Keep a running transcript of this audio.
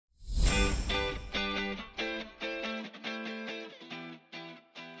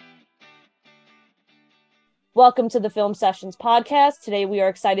Welcome to the Film Sessions podcast. Today we are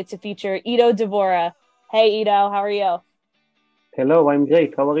excited to feature Ido Dvora. Hey Ido, how are you? Hello, I'm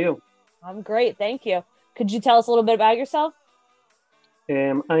great. How are you? I'm great, thank you. Could you tell us a little bit about yourself?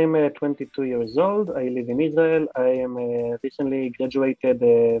 I'm 22 years old. I live in Israel. I am a recently graduated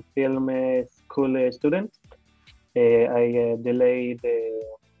film school student. I delayed.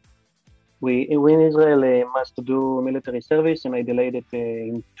 We in Israel must do military service, and I delayed it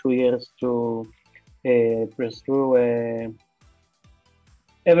in 2 years to pursue.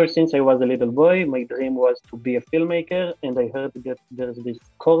 Ever since I was a little boy, my dream was to be a filmmaker, and I heard that there's this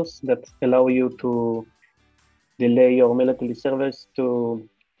course that allow you to delay your military service to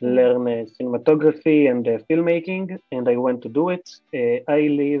learn cinematography and filmmaking, and I went to do it. I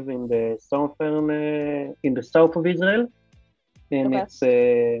live in the in the south of Israel, and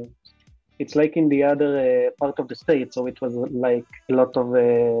it's like in the other part of the state. So it was like a lot of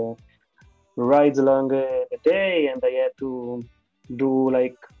rides along the day, and I had to do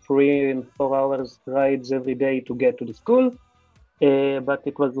like 3 and 4 hours rides every day to get to the school. But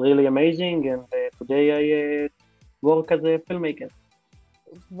it was really amazing, and today I work as a filmmaker.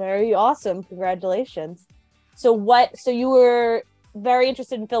 Very awesome. Congratulations. So you were very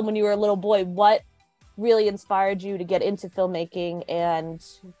interested in film when you were a little boy. What really inspired you to get into filmmaking and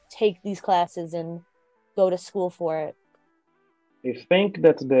take these classes and go to school for it? I think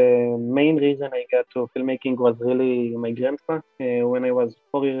that the main reason I got to filmmaking was really my grandpa. When I was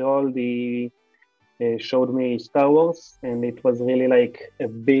 4 years old, he showed me Star Wars, and it was really like a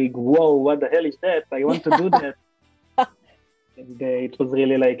big, whoa, what the hell is that? I want to do that. And it was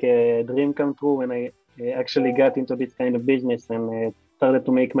really like a dream come true when I actually got into this kind of business and started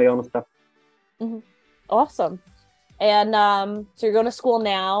to make my own stuff. Mm-hmm. Awesome. And so you're going to school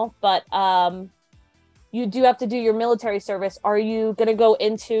now, but you do have to do your military service. Are you going to go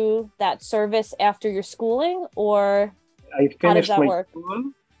into that service after your schooling, or how does that work?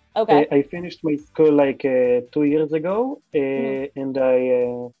 School. Okay. I finished my school like 2 years ago, and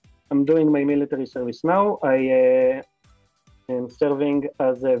I'm doing my military service now. I am serving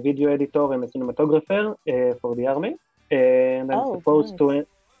as a video editor and a cinematographer for the army, and I'm supposed to.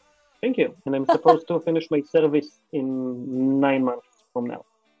 Thank you. And I'm supposed to finish my service in 9 months from now.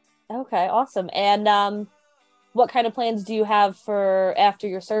 Okay, awesome. And what kind of plans do you have for after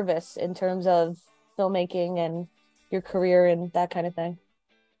your service in terms of filmmaking and your career and that kind of thing?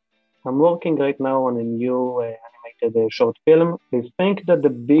 I'm working right now on a new animated short film. I think that the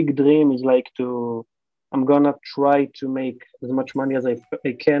big dream is like I'm gonna try to make as much money as I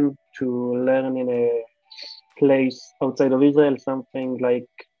can to learn in a place outside of Israel, something like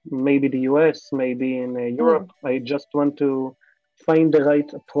maybe the US, maybe in Europe. I just want to find the right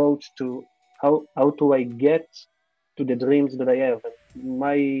approach to how do I get to the dreams that I have. And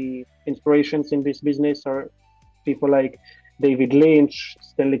my inspirations in this business are people like David Lynch,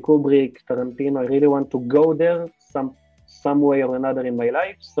 Stanley Kubrick, Tarantino. I really want to go there some way or another in my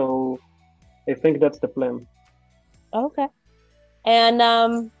life. So I think that's the plan. Okay. And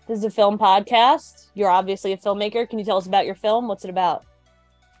this is a film podcast. You're obviously a filmmaker. Can you tell us about your film? What's it about?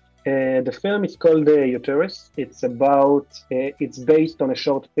 The film is called Uterus. It's based on a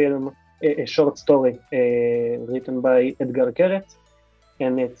short film, a short story written by Edgar Keret,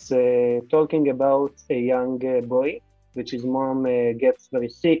 and it's talking about a young boy, which his mom gets very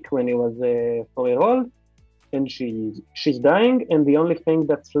sick when he was 4 years old, and she's dying, and the only thing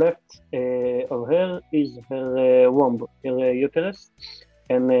that's left of her is her womb, her uterus,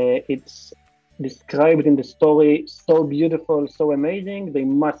 and it's described in the story so beautiful, so amazing. They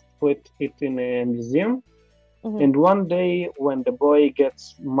must put it in a museum. Mm-hmm. And one day, when the boy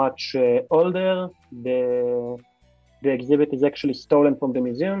gets much older, the exhibit is actually stolen from the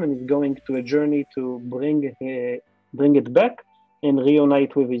museum, and is going to a journey to bring it back and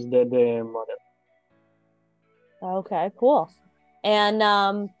reunite with his dead mother. Okay, cool. And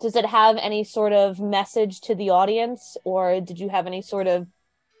does it have any sort of message to the audience, or did you have any sort of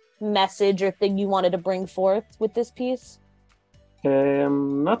message or thing you wanted to bring forth with this piece?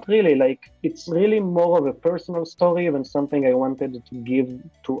 Not really. Like, it's really more of a personal story than something I wanted to give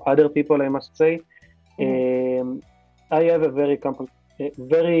to other people, I must say. Mm-hmm. I have a very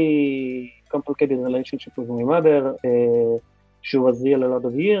complicated relationship with my mother. She was ill a lot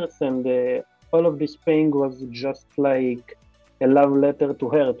of years, and all of this pain was just like a love letter to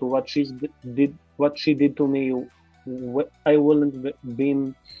her, to what she did to me. I wouldn't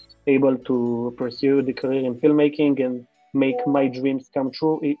been able to pursue the career in filmmaking and make my dreams come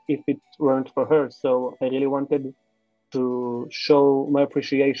true if it weren't for her. So I really wanted to show my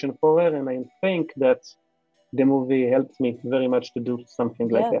appreciation for her, and I think that the movie helped me very much to do something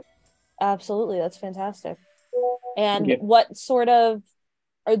like that. Absolutely, that's fantastic. And Yeah. what sort of,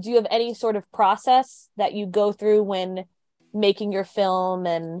 or do you have any sort of process that you go through when making your film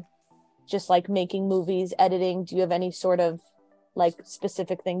and just like making movies, editing? Do you have any sort of like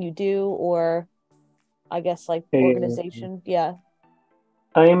specific thing you do, or I guess like Uh, organization? Yeah.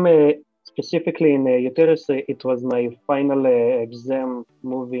 I'm specifically in Uterus. It was my final exam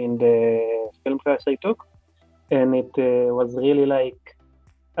movie in the film class I took, and it was really like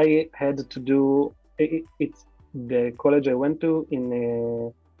I had to do it's the college I went to in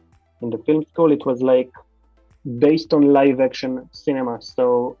the film school. It was like based on live action cinema.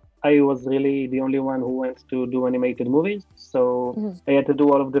 So I was really the only one who went to do animated movies. So Mhm. I had to do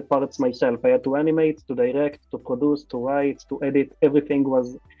all of the parts myself. I had to animate, to direct, to produce, to write, to edit. Everything was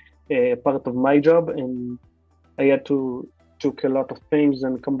part of my job, and I had to took a lot of things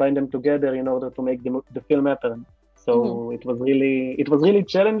and combine them together in order to make the film happen. Mhm. So it was really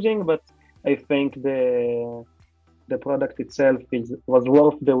challenging, but I think the product itself was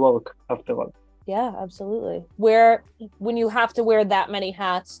worth the work after all. Yeah, absolutely. Where, when you have to wear that many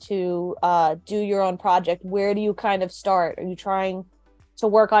hats to do your own project, where do you kind of start? Are you trying to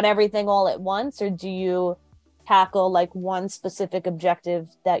work on everything all at once, or do you tackle like one specific objective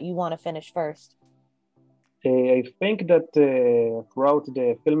that you want to finish first? I think that throughout the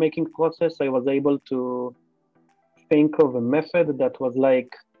filmmaking process, I was able to think of a method that was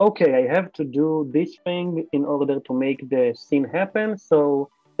like, okay, I have to do this thing in order to make the scene happen. So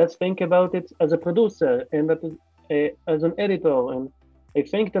let's think about it as a producer and as an editor. And I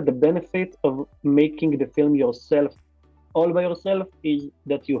think that the benefit of making the film yourself, all by yourself, is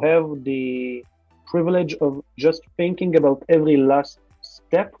that you have the privilege of just thinking about every last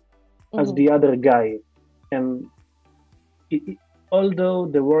step as Mm-hmm. the other guy. And it, it- although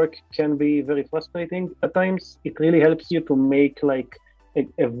the work can be very frustrating at times, it really helps you to make like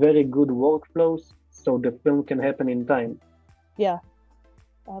a very good workflow so the film can happen in time. Yeah,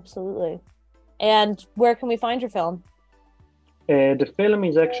 absolutely. And where can we find your film? The film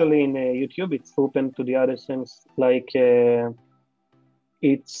is actually in YouTube. It's open to the other sense. Like it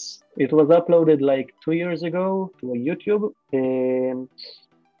was uploaded like 2 years ago to a YouTube,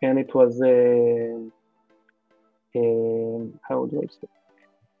 and it was how do I say?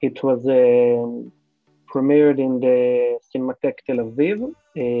 It was premiered in the Cinematheque Tel Aviv,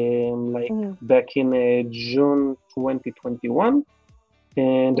 like Mm-hmm. back in June 2021.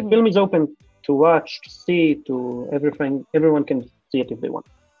 And the Mm-hmm. film is open to watch, to see, to everything. Everyone can see it if they want.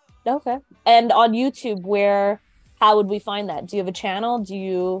 Okay. And on YouTube, where, how would we find that? Do you have a channel? Do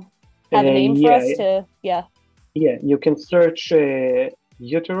you have a name for Yeah, us to, yeah. yeah. You can search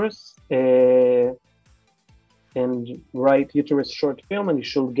uterus and write uterus short film, and you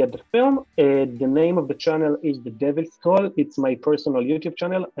should get the film. The name of the channel is The Devil's Scroll. It's my personal YouTube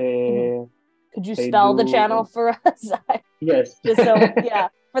channel. Mm-hmm. Could you I spell the channel do for us? yes, Just so, yeah,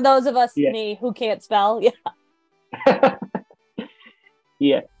 for those of us, yeah. me, who can't spell. Yeah.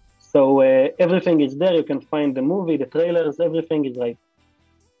 Yeah. So everything is there. You can find the movie, the trailers, everything is right.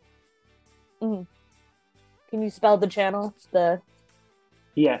 Mhm. Can you spell the channel?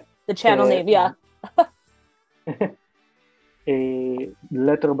 Yeah. The channel name, yeah.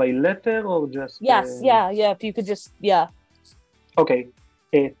 Letter by letter or just Yes, yeah, yeah. If you could just, yeah. okay.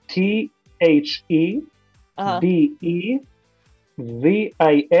 Uh-huh.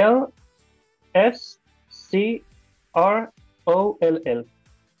 THEDEVILSCROLL.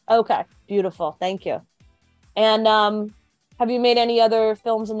 Okay. Beautiful. Thank you. And have you made any other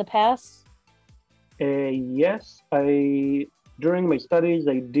films in the past? Yes, I during my studies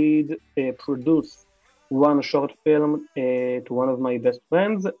I did produce one short film to one of my best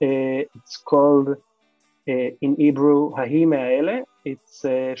friends. It's called in Hebrew "Hahi Me'aele." It's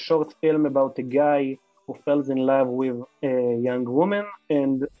a short film about a guy who falls in love with a young woman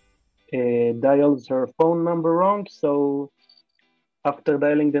and dials her phone number wrong. So after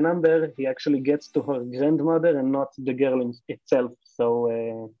dialing the number, he actually gets to her grandmother and not the girl itself. So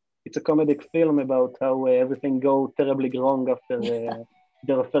it's a comedic film about how everything goes terribly wrong after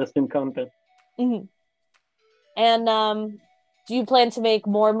their first encounter. Mhm. And do you plan to make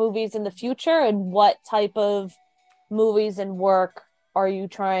more movies in the future? And what type of movies and work are you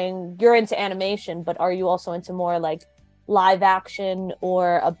trying? You're into animation, but are you also into more like live action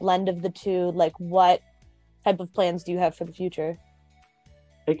or a blend of the two? Like, what type of plans do you have for the future?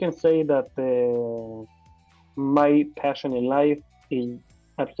 I can say that my passion in life is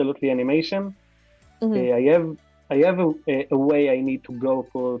absolutely animation. Mm-hmm. I have a way I need to go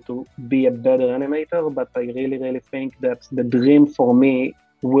for to be a better animator, but I really think that the dream for me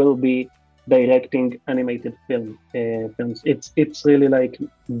will be directing animated films. It's really like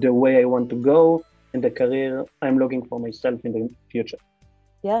the way I want to go. and the career I'm looking for myself in the future.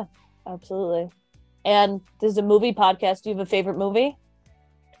 Yeah, absolutely. And there's a movie podcast. Do you have a favorite movie?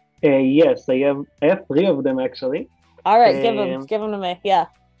 Yes, I have three of them actually. All right, Um, give them to me. Yeah.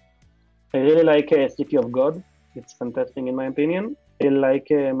 I really like City of God. It's fantastic in my opinion. I like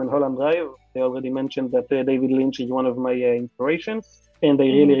Mulholland Drive. I already mentioned that David Lynch is one of my inspirations, and I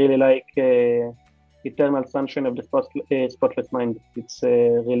really, Mm-hmm. really like Eternal Sunshine of the Spotless Mind. It's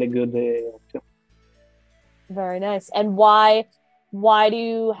really good. Very nice. And why do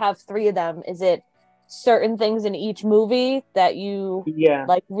you have three of them? Is it certain things in each movie that you Yeah,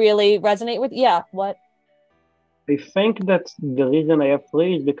 like really resonate with? Yeah. What? I think that the reason I have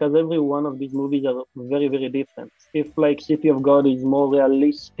three is because every one of these movies are very, very different. If like City of God is more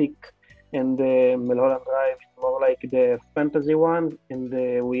realistic and Mulholland Drive is more like the fantasy one, and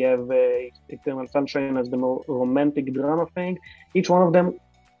we have Eternal Sunshine as the more romantic drama thing, each one of them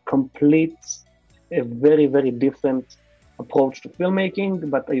completes a very, very different approach to filmmaking.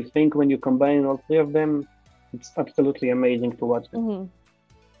 But I think when you combine all three of them, it's absolutely amazing to watch them. Mm-hmm.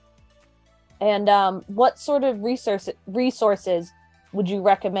 And what sort of resources would you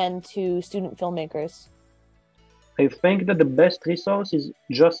recommend to student filmmakers? I think that the best resource is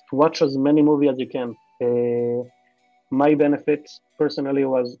just watch as many movies as you can. My benefit personally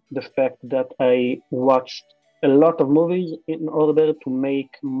was the fact that I watched a lot of movies in order to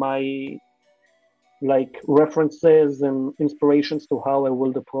make my like references and inspirations to how I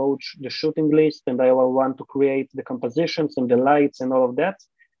will approach the shooting list and I will want to create the compositions and the lights and all of that.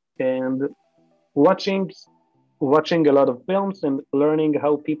 And watching watching a lot of films and learning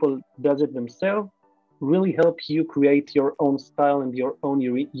how people does it themselves really helps you create your own style and your own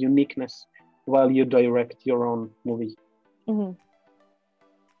uniqueness while you direct your own movies. Mm-hmm.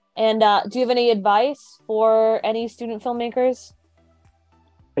 And do you have any advice for any student filmmakers?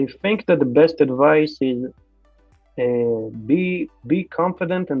 I think that the best advice is be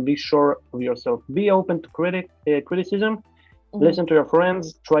confident and be sure of yourself. Be open to criticism. Mm-hmm. Listen to your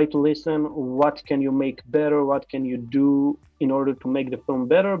friends. Try to listen. What can you make better? What can you do in order to make the film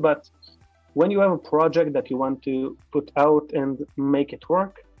better? But when you have a project that you want to put out and make it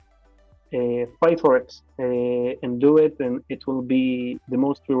work, fight for it and do it, and it will be the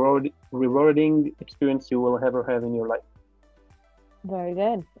most rewarding experience you will ever have in your life. Very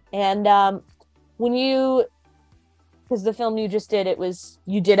good. And when you, because the film you just did,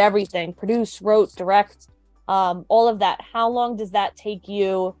 you did everything, produce, wrote, direct, all of that. How long does that take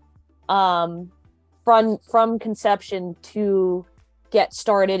you from conception to get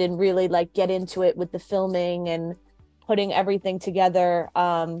started and really like get into it with the filming and putting everything together?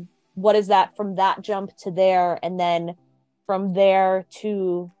 What is that from that jump to there, and then from there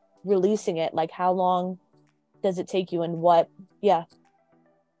to releasing it? Like, how long does it take you, and what? Yeah.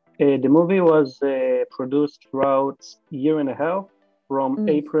 The movie was produced throughout a year and a half from Mm-hmm.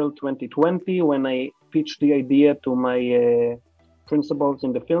 April 2020 when I pitched the idea to my principals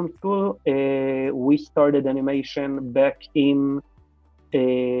in the film school. We started animation back in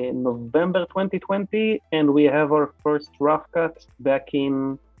November 2020, and we have our first rough cut back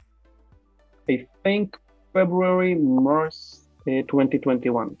in, I think, February, March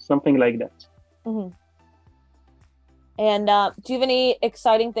 2021, something like that. Mm-hmm. And do you have any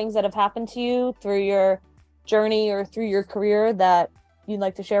exciting things that have happened to you through your journey or through your career that you'd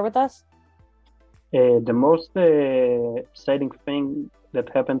like to share with us? The most exciting thing that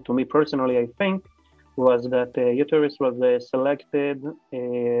happened to me personally, I think, was that Uterus was selected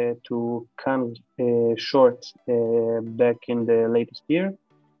to Cannes short back in the latest year.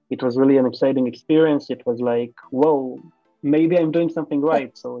 It was really an exciting experience. It was like, whoa, maybe I'm doing something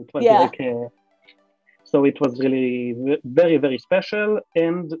right. So it was Yeah. so it was really very, very special.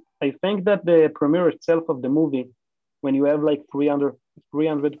 And I think that the premiere itself of the movie, when you have like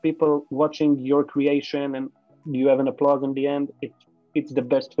 300 people watching your creation and you have an applause in the end, it's the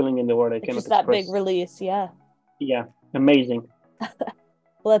best feeling in the world. I It's cannot just that express. big release. Yeah. Yeah, amazing.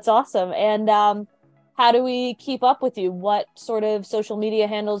 Well, that's awesome. And how do we keep up with you? What sort of social media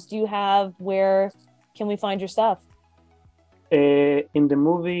handles do you have? Where can we find your stuff? In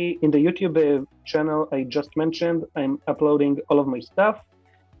the YouTube channel I just mentioned, I'm uploading all of my stuff.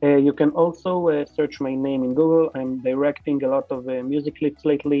 You can also search my name in Google. I'm directing a lot of music clips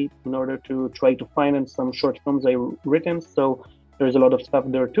lately in order to try to finance some short films I've written. So there's a lot of stuff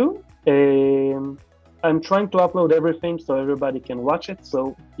there too. I'm trying to upload everything so everybody can watch it.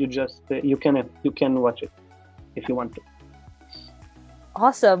 So you can watch it if you want to.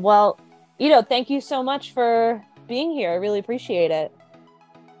 Awesome. Well, Ido, thank you so much for being here. I really appreciate it.